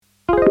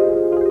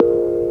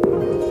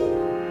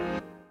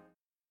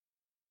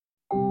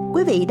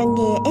Quý vị đang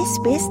nghe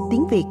SBS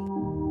tiếng Việt.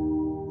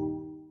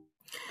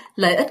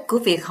 Lợi ích của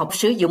việc học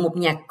sử dụng một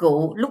nhạc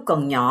cụ lúc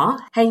còn nhỏ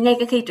hay ngay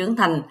cả khi trưởng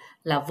thành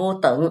là vô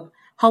tận.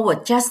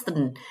 Howard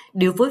Justin,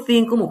 điều phối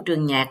viên của một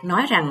trường nhạc,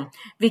 nói rằng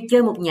việc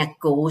chơi một nhạc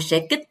cụ sẽ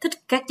kích thích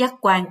các giác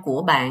quan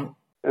của bạn.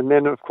 And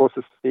then, of course,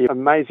 it's the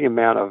amazing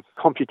amount of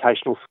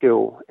computational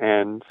skill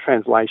and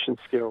translation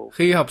skill.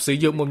 Khi học sử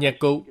dụng một nhạc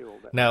cụ,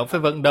 não phải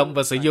vận động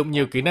và sử dụng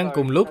nhiều kỹ năng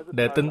cùng lúc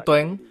để tính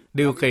toán,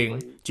 điều khiển,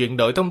 chuyển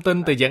đổi thông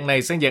tin từ dạng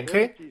này sang dạng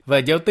khác và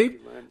giao tiếp.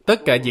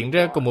 Tất cả diễn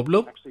ra cùng một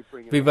lúc.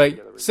 Vì vậy,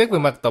 xét về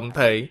mặt tổng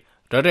thể,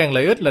 rõ ràng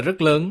lợi ích là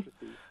rất lớn.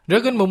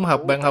 Rất ít môn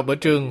học bạn học ở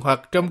trường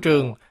hoặc trong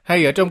trường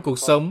hay ở trong cuộc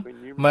sống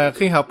mà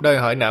khi học đòi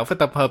hỏi não phải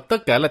tập hợp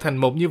tất cả là thành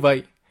một như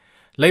vậy.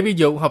 Lấy ví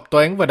dụ học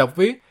toán và đọc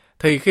viết,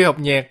 thì khi học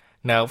nhạc,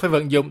 não phải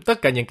vận dụng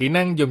tất cả những kỹ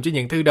năng dùng cho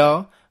những thứ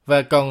đó,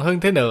 và còn hơn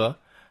thế nữa.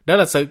 Đó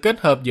là sự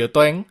kết hợp giữa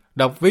toán,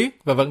 đọc viết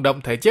và vận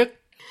động thể chất.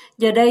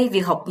 Giờ đây,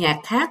 việc học nhạc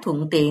khá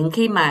thuận tiện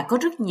khi mà có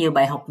rất nhiều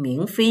bài học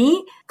miễn phí,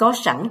 có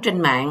sẵn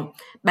trên mạng.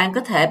 Bạn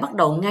có thể bắt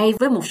đầu ngay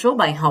với một số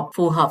bài học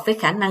phù hợp với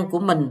khả năng của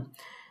mình.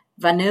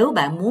 Và nếu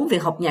bạn muốn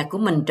việc học nhạc của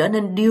mình trở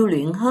nên điêu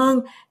luyện hơn,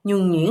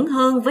 nhuần nhuyễn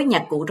hơn với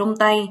nhạc cụ trong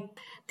tay,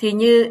 thì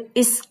như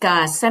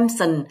Iska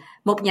Sampson,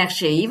 một nhạc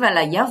sĩ và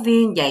là giáo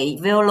viên dạy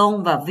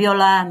violon và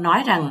viola,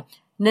 nói rằng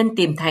nên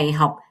tìm thầy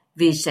học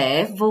vì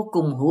sẽ vô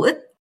cùng hữu ích.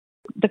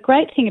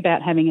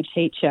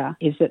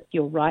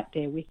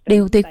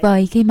 Điều tuyệt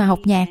vời khi mà học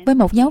nhạc với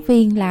một giáo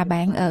viên là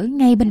bạn ở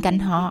ngay bên cạnh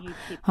họ.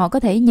 Họ có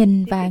thể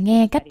nhìn và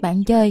nghe cách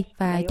bạn chơi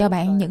và cho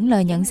bạn những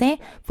lời nhận xét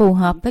phù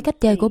hợp với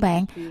cách chơi của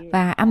bạn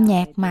và âm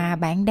nhạc mà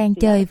bạn đang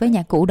chơi với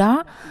nhạc cụ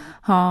đó.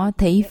 Họ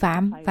thị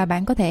phạm và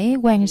bạn có thể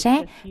quan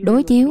sát,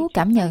 đối chiếu,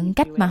 cảm nhận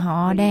cách mà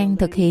họ đang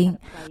thực hiện.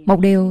 Một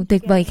điều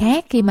tuyệt vời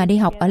khác khi mà đi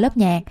học ở lớp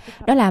nhạc,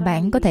 đó là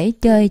bạn có thể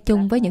chơi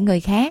chung với những người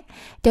khác.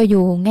 Cho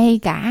dù ngay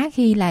cả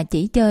khi là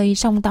chỉ chơi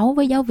song tấu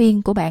với giáo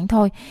viên của bạn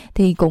thôi,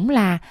 thì cũng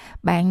là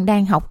bạn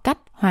đang học cách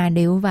hòa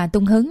điệu và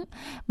tung hứng.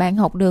 Bạn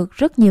học được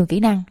rất nhiều kỹ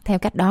năng theo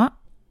cách đó.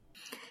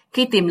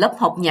 Khi tìm lớp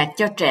học nhạc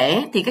cho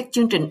trẻ thì các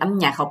chương trình âm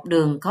nhạc học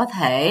đường có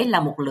thể là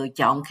một lựa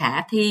chọn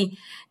khả thi.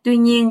 Tuy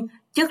nhiên,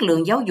 chất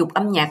lượng giáo dục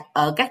âm nhạc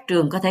ở các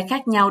trường có thể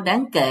khác nhau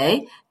đáng kể,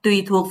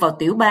 tùy thuộc vào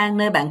tiểu bang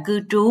nơi bạn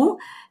cư trú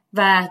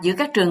và giữa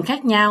các trường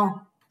khác nhau,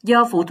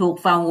 do phụ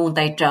thuộc vào nguồn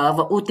tài trợ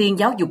và ưu tiên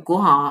giáo dục của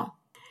họ.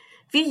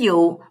 Ví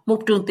dụ, một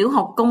trường tiểu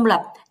học công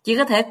lập chỉ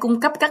có thể cung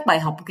cấp các bài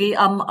học ghi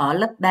âm ở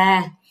lớp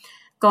 3,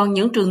 còn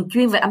những trường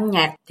chuyên về âm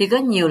nhạc thì có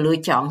nhiều lựa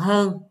chọn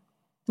hơn,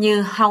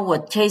 như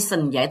Howard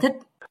Justin giải thích.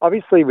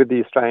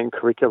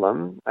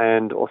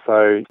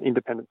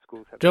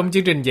 Trong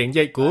chương trình giảng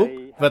dạy của Úc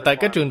và tại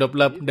các trường độc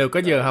lập đều có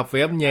giờ học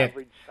về âm nhạc.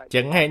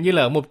 Chẳng hạn như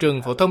là ở một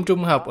trường phổ thông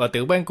trung học ở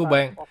tiểu bang của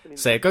bạn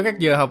sẽ có các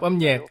giờ học âm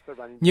nhạc,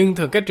 nhưng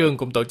thường các trường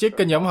cũng tổ chức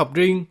các nhóm học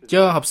riêng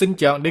cho học sinh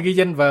chọn để ghi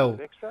danh vào.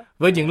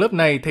 Với những lớp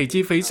này thì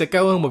chi phí sẽ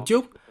cao hơn một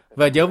chút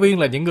và giáo viên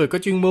là những người có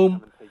chuyên môn.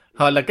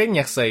 Họ là các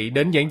nhạc sĩ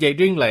đến giảng dạy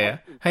riêng lẻ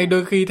hay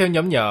đôi khi theo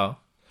nhóm nhỏ.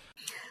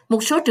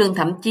 Một số trường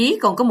thậm chí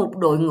còn có một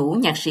đội ngũ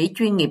nhạc sĩ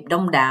chuyên nghiệp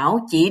đông đảo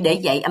chỉ để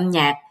dạy âm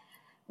nhạc.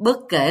 Bất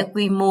kể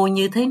quy mô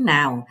như thế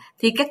nào,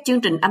 thì các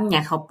chương trình âm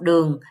nhạc học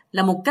đường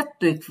là một cách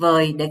tuyệt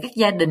vời để các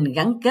gia đình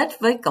gắn kết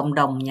với cộng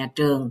đồng nhà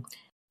trường.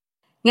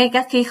 Ngay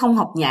cả khi không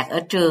học nhạc ở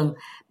trường,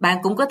 bạn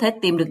cũng có thể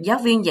tìm được giáo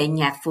viên dạy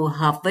nhạc phù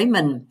hợp với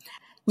mình.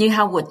 Như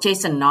Howard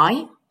Justin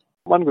nói,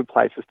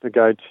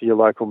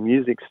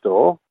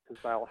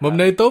 một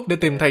nơi tốt để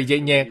tìm thầy dạy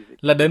nhạc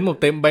là đến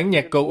một tiệm bán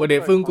nhạc cụ ở địa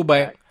phương của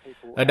bạn.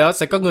 Ở đó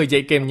sẽ có người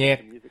dạy kèm nhạc.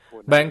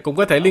 Bạn cũng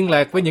có thể liên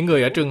lạc với những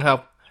người ở trường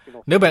học.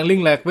 Nếu bạn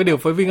liên lạc với điều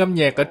phối viên âm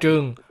nhạc ở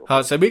trường,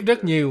 họ sẽ biết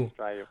rất nhiều.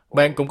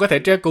 Bạn cũng có thể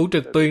tra cứu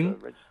trực tuyến.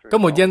 Có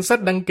một danh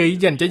sách đăng ký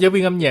dành cho giáo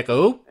viên âm nhạc ở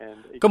Úc.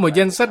 Có một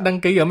danh sách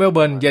đăng ký ở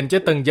Melbourne dành cho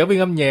từng giáo viên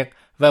âm nhạc,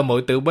 và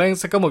mỗi tiểu bang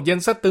sẽ có một danh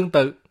sách tương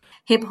tự.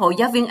 Hiệp hội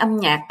giáo viên âm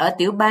nhạc ở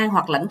tiểu bang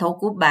hoặc lãnh thổ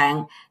của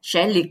bạn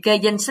sẽ liệt kê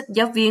danh sách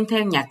giáo viên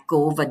theo nhạc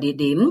cụ và địa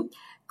điểm.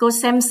 Cô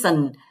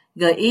Sampson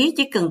gợi ý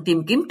chỉ cần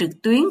tìm kiếm trực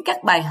tuyến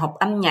các bài học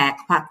âm nhạc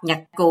hoặc nhạc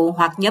cụ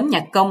hoặc nhóm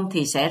nhạc công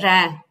thì sẽ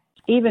ra.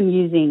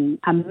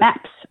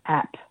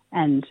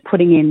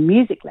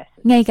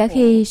 Ngay cả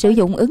khi sử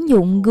dụng ứng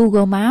dụng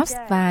Google Maps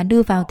và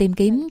đưa vào tìm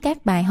kiếm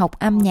các bài học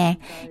âm nhạc,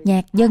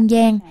 nhạc dân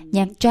gian,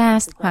 nhạc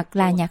jazz hoặc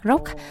là nhạc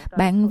rock,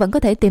 bạn vẫn có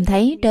thể tìm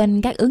thấy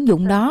trên các ứng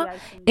dụng đó.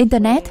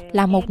 Internet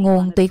là một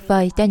nguồn tuyệt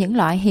vời cho những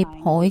loại hiệp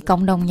hội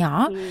cộng đồng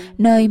nhỏ,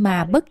 nơi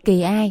mà bất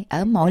kỳ ai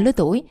ở mọi lứa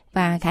tuổi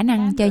và khả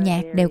năng chơi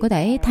nhạc đều có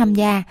thể tham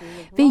gia.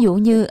 Ví dụ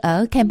như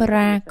ở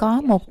Canberra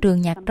có một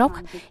trường nhạc rock,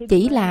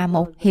 chỉ là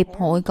một hiệp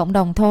hội cộng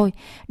đồng thôi.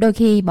 Đôi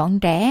khi bọn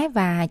trẻ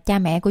và cha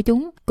mẹ của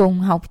chúng cùng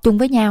học chung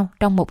với nhau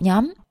trong một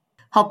nhóm.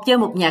 Học chơi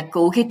một nhạc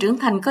cụ khi trưởng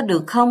thành có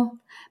được không?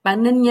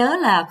 Bạn nên nhớ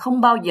là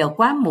không bao giờ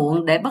quá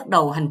muộn để bắt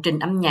đầu hành trình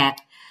âm nhạc.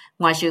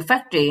 Ngoài sự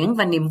phát triển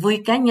và niềm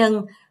vui cá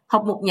nhân,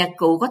 học một nhạc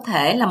cụ có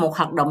thể là một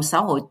hoạt động xã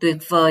hội tuyệt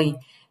vời.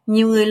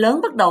 Nhiều người lớn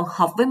bắt đầu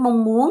học với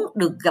mong muốn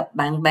được gặp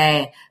bạn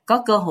bè,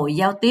 có cơ hội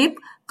giao tiếp,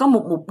 có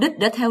một mục đích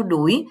để theo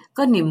đuổi,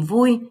 có niềm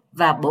vui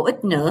và bổ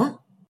ích nữa.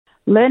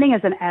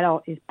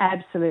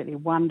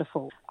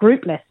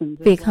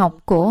 Việc học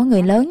của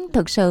người lớn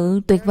thực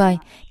sự tuyệt vời.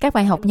 Các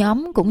bài học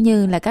nhóm cũng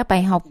như là các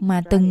bài học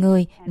mà từng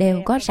người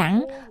đều có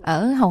sẵn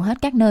ở hầu hết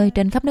các nơi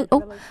trên khắp nước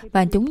Úc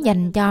và chúng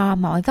dành cho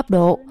mọi cấp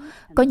độ.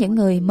 Có những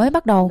người mới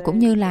bắt đầu cũng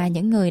như là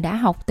những người đã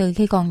học từ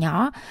khi còn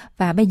nhỏ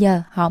và bây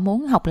giờ họ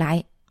muốn học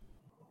lại.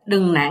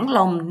 Đừng nản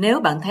lòng nếu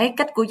bạn thấy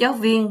cách của giáo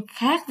viên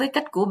khác với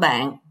cách của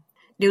bạn.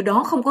 Điều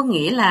đó không có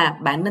nghĩa là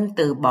bạn nên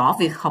từ bỏ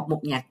việc học một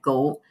nhạc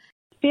cụ.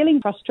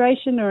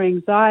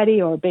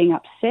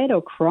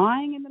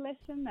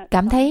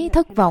 Cảm thấy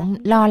thất vọng,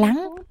 lo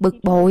lắng, bực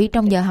bội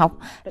trong giờ học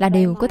là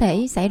điều có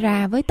thể xảy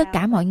ra với tất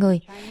cả mọi người.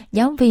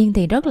 Giáo viên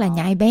thì rất là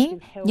nhạy bén,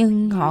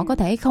 nhưng họ có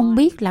thể không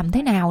biết làm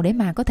thế nào để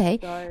mà có thể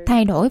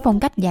thay đổi phong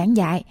cách giảng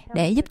dạy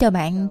để giúp cho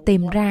bạn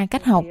tìm ra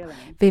cách học.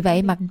 Vì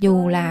vậy, mặc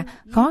dù là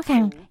khó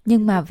khăn,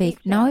 nhưng mà việc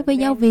nói với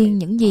giáo viên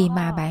những gì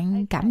mà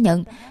bạn cảm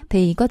nhận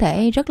thì có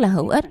thể rất là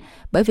hữu ích.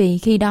 Bởi vì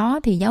khi đó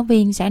thì giáo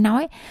viên sẽ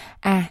nói,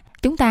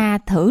 chúng ta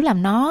thử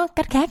làm nó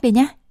cách khác đi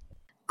nhé.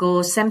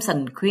 Cô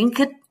Sampson khuyến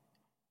khích,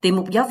 tìm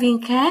một giáo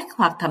viên khác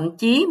hoặc thậm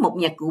chí một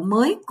nhạc cụ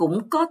mới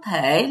cũng có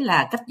thể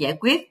là cách giải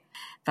quyết,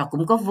 và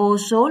cũng có vô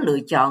số lựa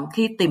chọn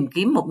khi tìm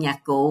kiếm một nhạc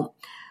cụ.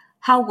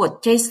 Howard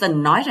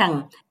Jason nói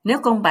rằng nếu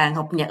con bạn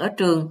học nhạc ở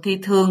trường thì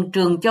thường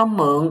trường cho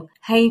mượn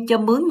hay cho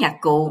mướn nhạc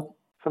cụ.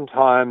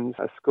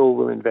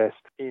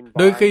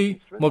 Đôi khi,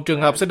 một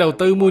trường học sẽ đầu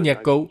tư mua nhạc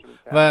cụ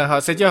và họ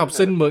sẽ cho học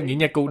sinh mượn những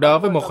nhạc cụ đó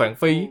với một khoản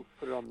phí.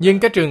 Nhưng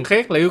các trường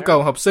khác lại yêu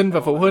cầu học sinh và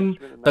phụ huynh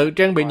tự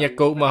trang bị nhạc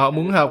cụ mà họ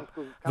muốn học,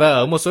 và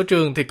ở một số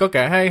trường thì có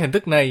cả hai hình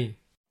thức này.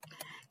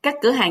 Các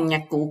cửa hàng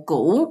nhạc cụ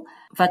cũ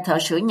và thợ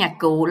sửa nhạc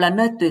cụ là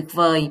nơi tuyệt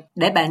vời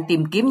để bạn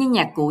tìm kiếm những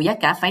nhạc cụ giá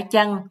cả phải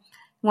chăng.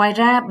 Ngoài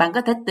ra, bạn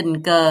có thể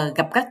tình cờ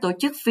gặp các tổ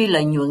chức phi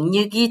lợi nhuận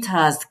như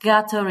Guitars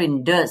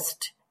Gathering Dust,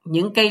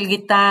 những cây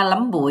guitar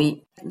lắm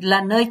bụi,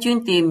 là nơi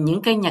chuyên tìm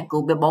những cây nhạc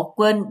cụ bị bỏ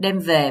quên đem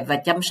về và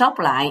chăm sóc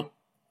lại.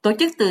 Tổ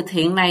chức từ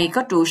thiện này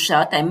có trụ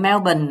sở tại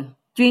Melbourne,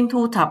 chuyên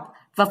thu thập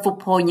và phục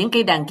hồi những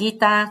cây đàn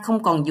guitar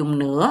không còn dùng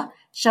nữa,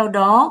 sau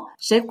đó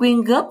sẽ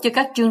quyên góp cho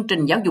các chương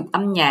trình giáo dục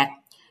âm nhạc.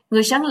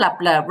 Người sáng lập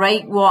là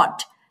Ray Ward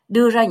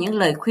đưa ra những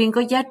lời khuyên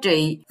có giá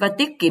trị và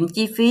tiết kiệm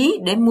chi phí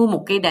để mua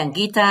một cây đàn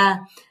guitar,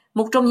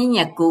 một trong những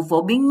nhạc cụ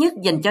phổ biến nhất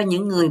dành cho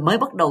những người mới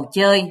bắt đầu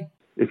chơi.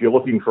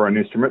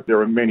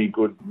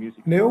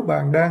 Nếu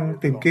bạn đang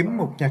tìm kiếm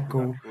một nhạc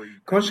cụ,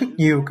 có rất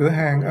nhiều cửa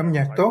hàng âm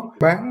nhạc tốt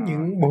bán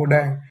những bộ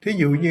đàn, thí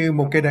dụ như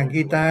một cây đàn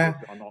guitar,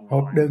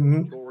 hộp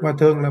đựng và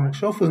thường là một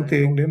số phương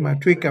tiện để mà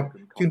truy cập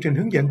chương trình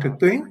hướng dẫn trực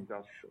tuyến.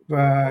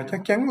 Và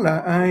chắc chắn là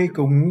ai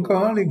cũng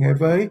có liên hệ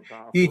với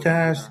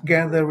Guitars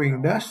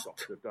Gathering Dust.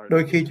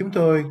 Đôi khi chúng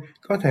tôi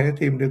có thể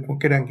tìm được một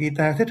cây đàn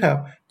guitar thích hợp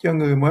cho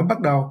người mới bắt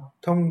đầu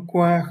thông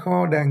qua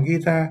kho đàn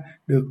guitar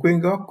được quyên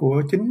góp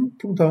của chính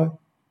chúng tôi.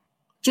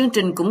 Chương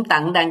trình cũng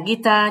tặng đàn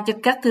guitar cho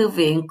các thư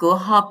viện của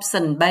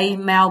Hobson Bay,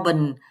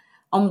 Melbourne.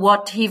 Ông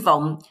Ward hy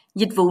vọng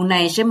dịch vụ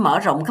này sẽ mở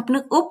rộng khắp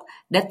nước Úc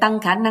để tăng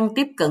khả năng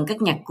tiếp cận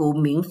các nhạc cụ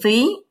miễn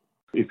phí.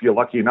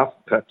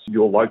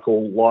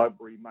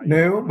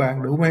 Nếu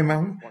bạn đủ may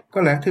mắn,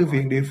 có lẽ thư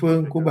viện địa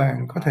phương của bạn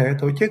có thể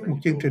tổ chức một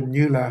chương trình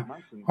như là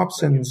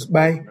Hobson's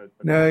Bay,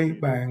 nơi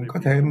bạn có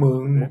thể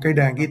mượn một cây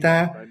đàn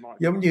guitar,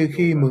 giống như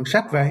khi mượn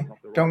sách vậy,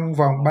 trong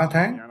vòng 3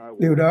 tháng.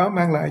 Điều đó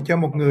mang lại cho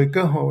một người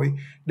cơ hội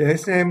để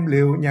xem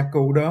liệu nhạc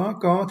cụ đó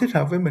có thích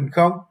hợp với mình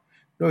không.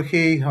 Đôi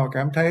khi họ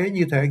cảm thấy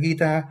như thể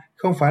guitar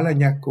không phải là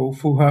nhạc cụ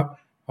phù hợp,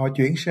 họ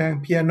chuyển sang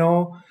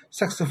piano,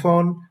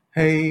 saxophone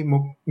hay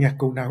một nhạc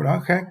cụ nào đó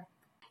khác.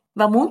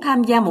 Và muốn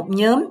tham gia một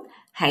nhóm,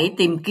 hãy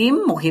tìm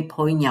kiếm một hiệp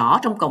hội nhỏ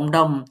trong cộng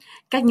đồng,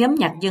 các nhóm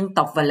nhạc dân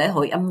tộc và lễ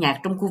hội âm nhạc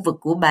trong khu vực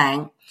của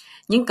bạn.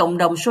 Những cộng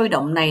đồng sôi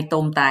động này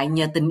tồn tại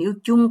nhờ tình yêu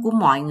chung của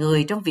mọi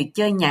người trong việc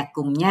chơi nhạc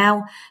cùng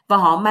nhau, và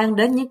họ mang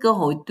đến những cơ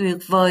hội tuyệt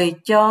vời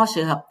cho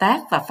sự hợp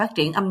tác và phát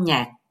triển âm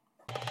nhạc.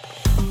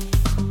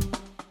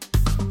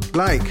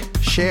 Like,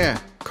 share,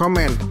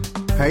 comment.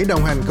 Hãy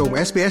đồng hành cùng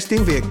SBS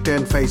tiếng Việt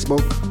trên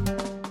Facebook.